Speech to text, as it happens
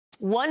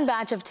One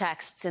batch of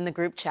texts in the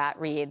group chat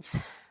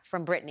reads,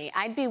 from Brittany,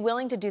 I'd be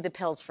willing to do the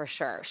pills for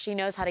sure. She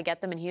knows how to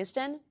get them in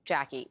Houston?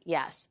 Jackie,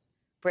 yes.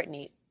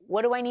 Brittany,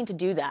 what do I need to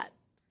do that?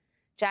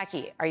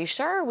 Jackie, are you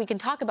sure? We can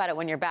talk about it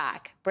when you're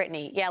back.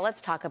 Brittany, yeah,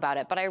 let's talk about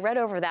it. But I read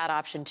over that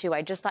option too.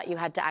 I just thought you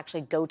had to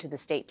actually go to the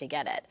state to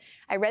get it.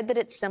 I read that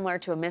it's similar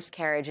to a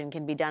miscarriage and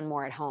can be done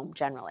more at home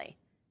generally.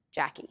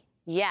 Jackie,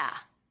 yeah.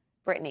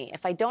 Brittany,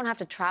 if I don't have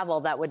to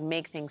travel, that would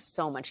make things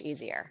so much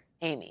easier.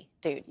 Amy,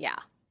 dude, yeah.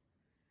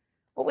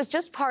 What was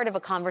just part of a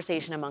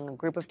conversation among a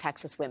group of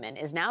Texas women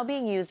is now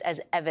being used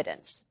as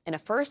evidence in a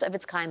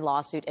first-of-its-kind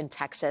lawsuit in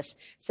Texas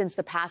since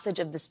the passage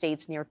of the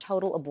state's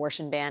near-total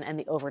abortion ban and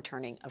the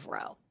overturning of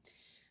Roe.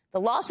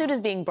 The lawsuit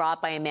is being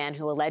brought by a man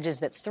who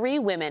alleges that 3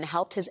 women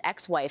helped his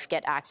ex-wife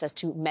get access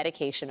to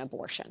medication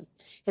abortion.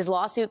 His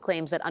lawsuit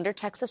claims that under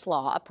Texas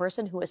law, a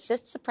person who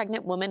assists a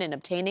pregnant woman in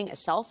obtaining a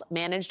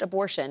self-managed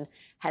abortion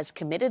has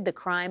committed the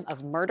crime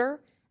of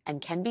murder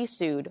and can be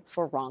sued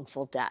for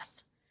wrongful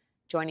death.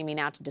 Joining me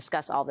now to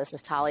discuss all this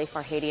is Tali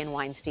Farhadian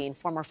Weinstein,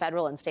 former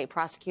federal and state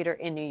prosecutor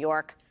in New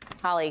York.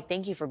 Tali,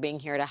 thank you for being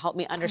here to help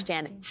me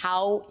understand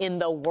how in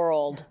the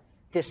world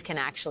this can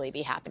actually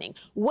be happening.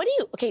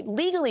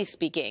 Legally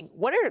speaking,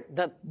 what are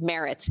the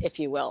merits, if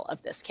you will,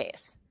 of this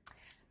case?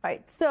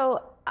 Right.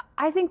 So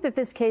I think that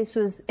this case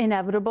was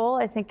inevitable.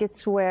 I think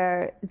it's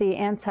where the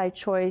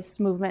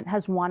anti-choice movement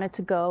has wanted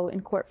to go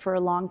in court for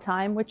a long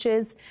time, which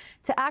is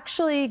to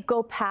actually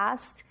go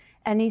past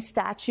any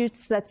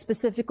statutes that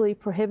specifically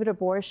prohibit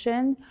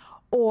abortion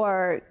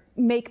or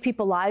make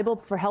people liable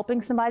for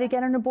helping somebody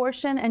get an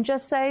abortion and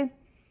just say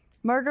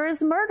murder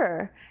is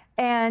murder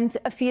and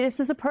a fetus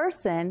is a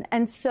person.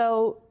 And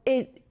so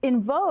it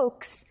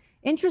invokes,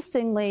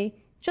 interestingly,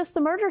 just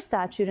the murder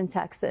statute in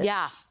Texas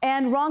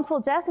and wrongful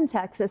death in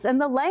Texas.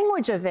 And the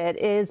language of it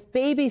is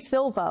baby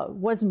Silva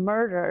was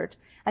murdered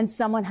and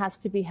someone has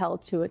to be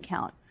held to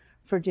account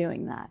for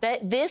doing that.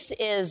 This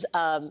is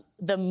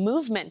the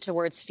movement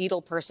towards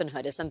fetal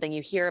personhood is something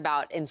you hear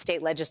about in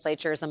state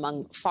legislatures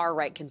among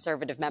far-right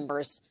conservative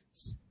members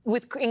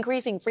with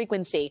increasing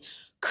frequency.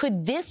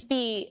 Could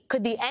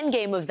the end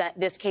game of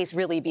this case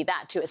really be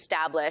that, to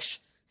establish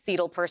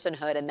fetal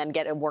personhood and then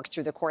get it worked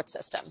through the court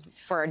system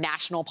for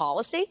national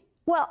policy?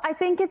 Well, I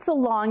think it's a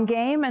long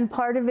game, and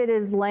part of it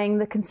is laying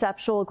the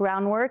conceptual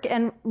groundwork.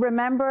 And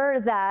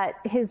remember that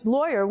his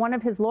lawyer, one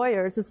of his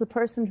lawyers, is the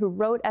person who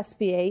wrote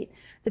SB 8,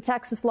 the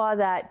Texas law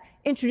that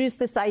introduced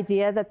this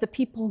idea that the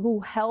people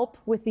who help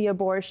with the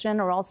abortion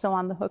are also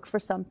on the hook for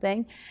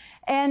something.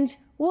 And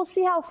we'll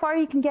see how far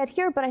you can get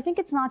here, but I think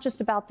it's not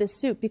just about this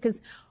suit,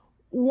 because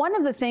one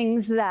of the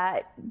things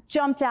that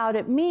jumped out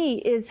at me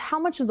is how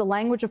much of the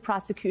language of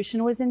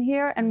prosecution was in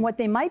here. And what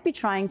they might be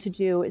trying to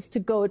do is to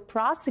goad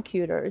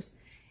prosecutors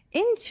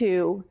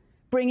into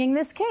bringing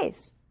this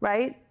case,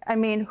 right? I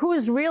mean,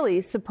 who's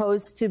really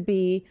supposed to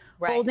be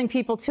holding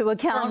people to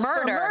account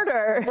for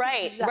murder?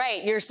 Right,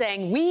 right. You're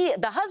saying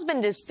the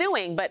husband is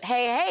suing, but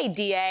hey,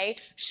 DA,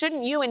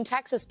 shouldn't you in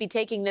Texas be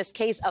taking this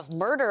case of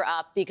murder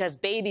up because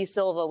baby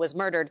Silva was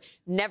murdered?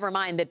 Never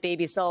mind that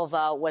baby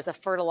Silva was a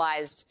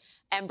fertilized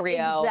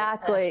embryo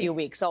a few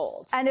weeks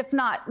old. And if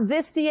not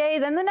this DA,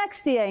 then the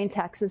next DA in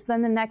Texas,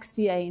 then the next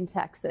DA in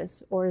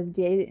Texas, or the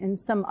DA in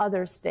some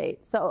other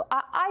state. So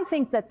I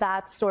think that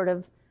that's sort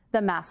of the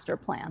master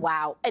plan.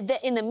 Wow.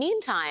 In the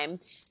meantime,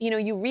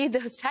 you read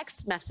those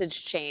text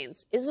message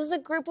chains. Is this a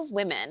group of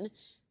women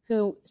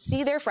who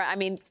see their friend? I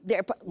mean,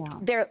 they're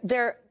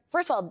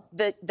first of all,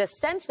 the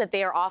sense that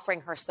they are offering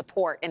her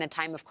support in a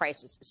time of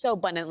crisis is so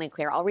abundantly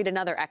clear. I'll read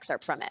another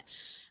excerpt from it.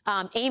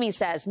 Amy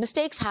says,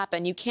 mistakes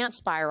happen. You can't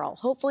spiral.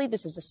 Hopefully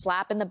this is a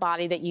slap in the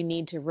body that you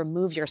need to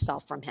remove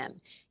yourself from him.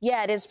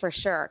 Yeah, it is for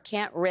sure.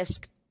 Can't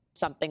risk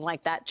something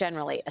like that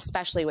generally,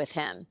 especially with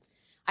him.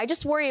 I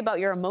just worry about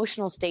your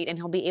emotional state and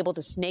he'll be able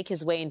to snake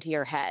his way into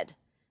your head.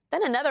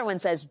 Then another one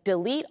says,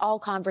 delete all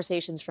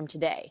conversations from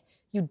today.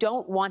 You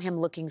don't want him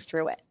looking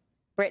through it.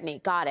 Brittany,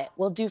 got it.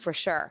 We'll do for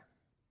sure.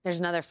 There's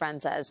another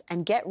friend says,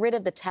 and get rid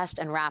of the test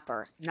and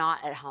wrapper,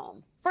 not at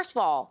home. First of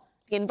all,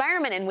 the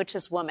environment in which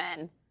this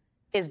woman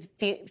is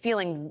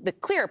feeling the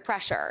clear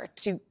pressure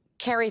to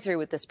carry through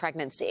with this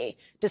pregnancy,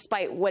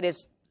 despite what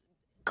is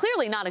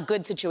clearly not a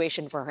good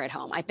situation for her at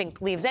home, I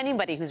think leaves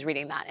anybody who's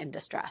reading that in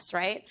distress,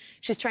 right?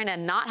 She's trying to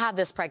not have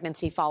this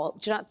pregnancy follow.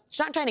 She's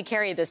not trying to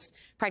carry this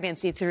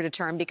pregnancy through to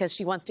term because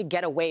she wants to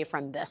get away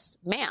from this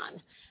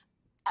man.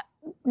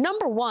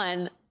 Number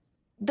one,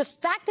 the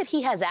fact that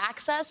he has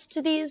access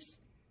to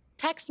these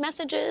text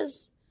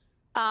messages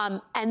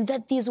and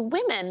that these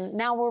women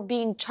now were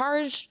being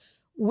charged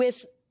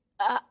with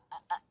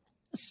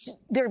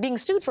they're being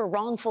sued for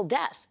wrongful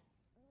death.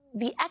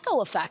 The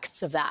echo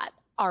effects of that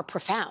are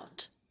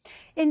profound.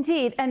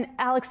 Indeed. And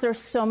Alex, there are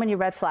so many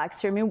red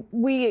flags here. I mean,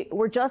 we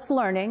were just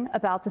learning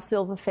about the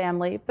Silva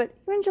family, but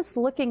even just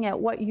looking at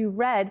what you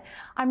read,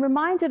 I'm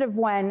reminded of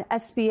when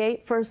SB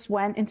 8 first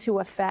went into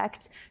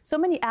effect. So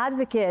many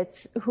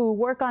advocates who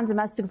work on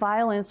domestic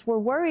violence were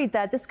worried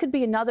that this could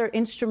be another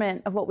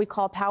instrument of what we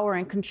call power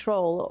and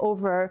control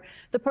over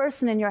the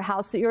person in your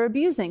house that you're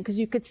abusing. Because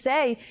you could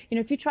say,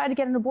 if you try to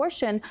get an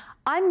abortion,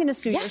 I'm going to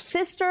sue your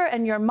sister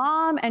and your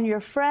mom and your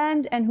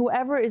friend and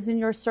whoever is in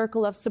your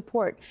circle of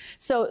support.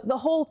 So the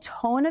whole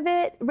tone of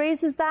it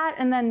raises that.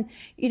 And then,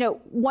 you know,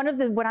 when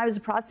I was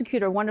a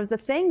prosecutor, one of the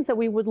things that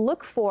we would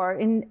look for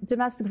in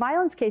domestic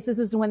violence cases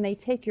is when they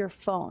take your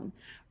phone,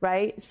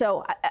 right?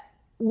 So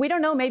we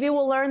don't know. Maybe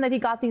we'll learn that he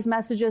got these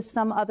messages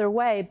some other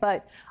way.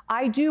 But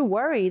I do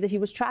worry that he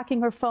was tracking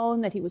her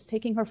phone, that he was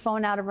taking her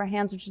phone out of her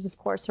hands, which is, of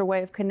course, her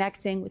way of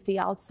connecting with the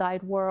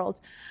outside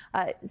world.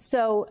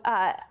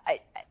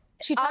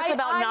 She talks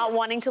about not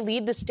wanting to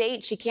leave the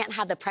state. She can't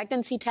have the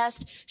pregnancy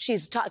test.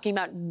 She's talking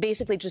about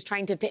basically just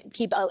trying to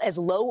keep as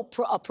low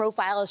a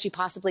profile as she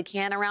possibly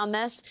can around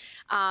this.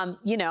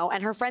 You know,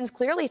 and her friends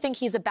clearly think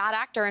he's a bad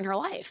actor in her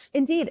life.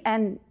 Indeed.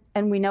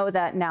 And we know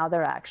that now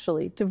they're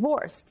actually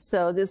divorced.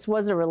 So this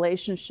was a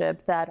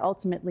relationship that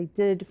ultimately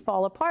did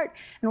fall apart.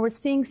 And we're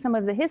seeing some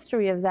of the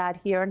history of that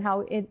here and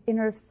how it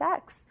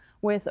intersects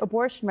with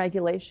abortion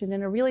regulation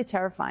in a really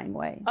terrifying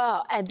way.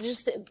 Oh, and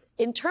just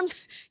in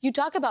terms, you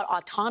talk about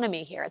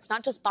autonomy here. It's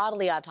not just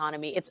bodily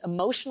autonomy, it's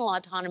emotional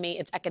autonomy,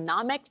 it's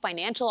economic,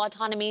 financial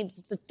autonomy,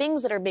 the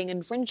things that are being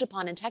infringed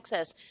upon in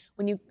Texas.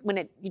 When you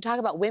talk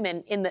about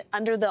women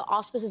under the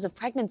auspices of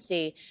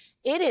pregnancy,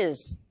 it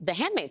is the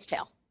handmaid's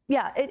tale.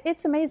 Yeah,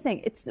 it's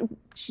amazing.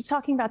 She's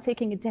talking about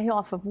taking a day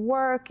off of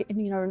work,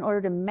 and, you know, in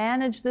order to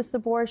manage this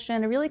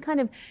abortion. It really kind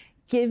of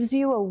gives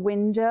you a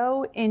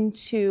window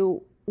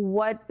into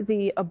what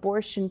the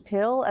abortion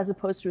pill, as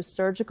opposed to a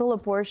surgical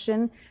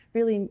abortion,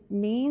 really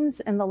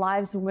means in the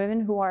lives of women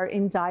who are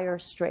in dire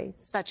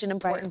straits. Such an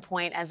important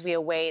point as we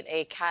await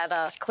a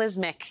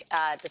cataclysmic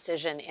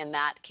decision in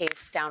that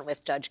case down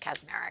with Judge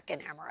Kaczmarek in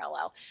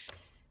Amarillo.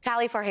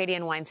 Tali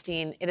Farhadian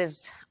Weinstein,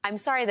 I'm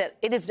sorry that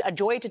it is a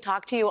joy to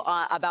talk to you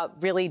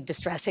about really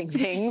distressing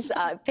things.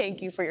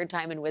 Thank you for your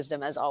time and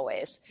wisdom, as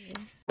always.